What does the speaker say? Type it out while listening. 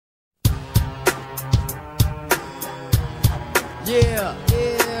Yeah,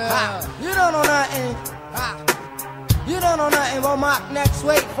 yeah. Ha. You don't know nothing. Ha. You don't know nothing about Mocknecks,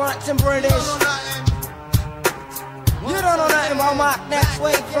 wait, fronts and British. You don't know nothing about Mocknecks,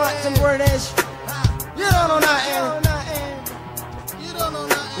 wait, fronts and British. You don't know nothing.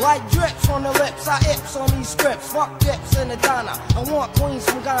 White drips on the lips, I ips on these scripts. Fuck dips in the diner. I want queens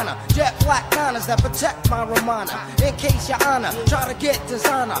from Ghana. Jet black diners that protect my Romana. In case your honor, try to get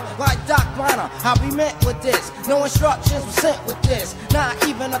designer. Like Doc Bonner, I be met with this. No instructions were sent with this. Not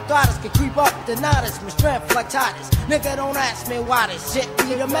even arthritis can creep up the notice. My strength like Titus. Nigga, don't ask me why this shit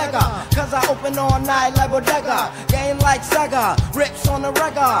be the mega. Cause I open all night like bodega. Game like Sega. Rips on the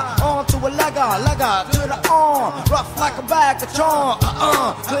regga. On to a legger to the arm. Rough like a bag of charm.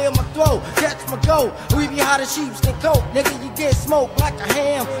 Clear my throat, catch my goat. We be hot as sheepskin coat. Nigga, you get smoked like a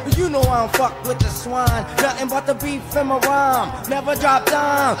ham. But you know I don't fuck with the swine. Nothing but the beef in my rhyme. Never drop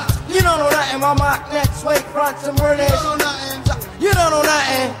down. You don't know nothing about Mocknecks, wait, fronts and British. You don't know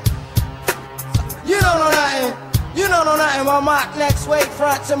nothing. You don't know nothing. You don't know nothing about Mocknecks, wait,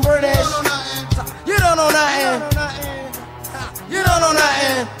 fronts and British. You don't know nothing. You don't know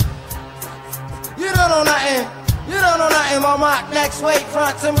nothing. You don't know nothing. You don't know nothing about Mocknecks, wait,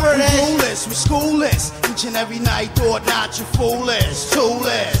 fronts and British. We ruleless, we schoolless. Each and every night, thought not you foolish,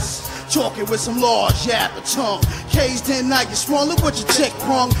 tooless. Talking with some large yap a tongue. Caged in night, you smaller but your chick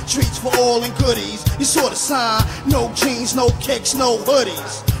brung. Treats for all and goodies. You saw the sign, no jeans, no kicks, no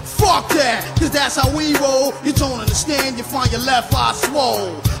hoodies. Fuck that, cause that's how we roll. You don't understand, you find your left eye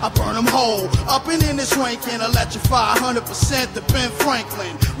swole. I burn them whole, up and in this ranking. Electrify 100% to Ben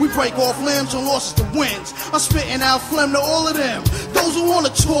Franklin. We break off limbs on losses to wins. I'm spitting out phlegm to all of them. Those who wanna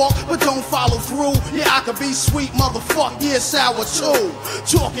talk but don't follow through. Yeah, I could be sweet, motherfucker, yeah, sour too.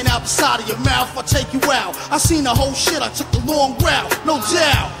 Talking out the side of your mouth, I take you out. I seen the whole shit, I took the long route, no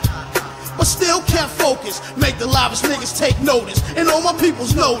doubt. But still can't focus, make the livest niggas take notice, and all my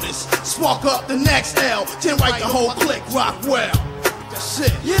peoples notice. Spark up the next L, then write the whole clique, rock well. That's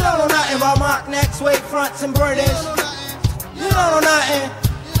it. You don't know nothing about Mocknecks, wait, fronts and British. You don't know nothing.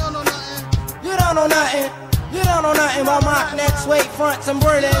 You don't know nothing. You don't know nothing about Mocknecks, wait, fronts and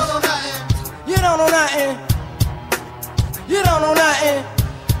British. You don't know nothing. You don't know nothing.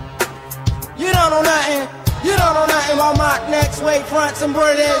 You don't know nothing. You don't know nothing about Mocknecks, wait, fronts and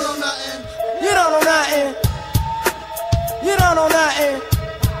British. You don't know nothing. You don't know nothing.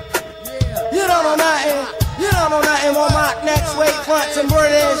 You don't know nothing. You don't know nothing about Mocknecks, wait, fronts and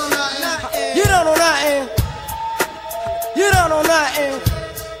British. You don't know nothing. You don't know nothing.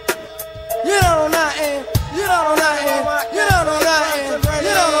 You don't know nothing. You don't know nothing. You don't know nothing.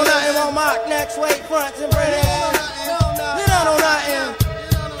 You don't know nothing about Mocknecks, wait, fronts and British.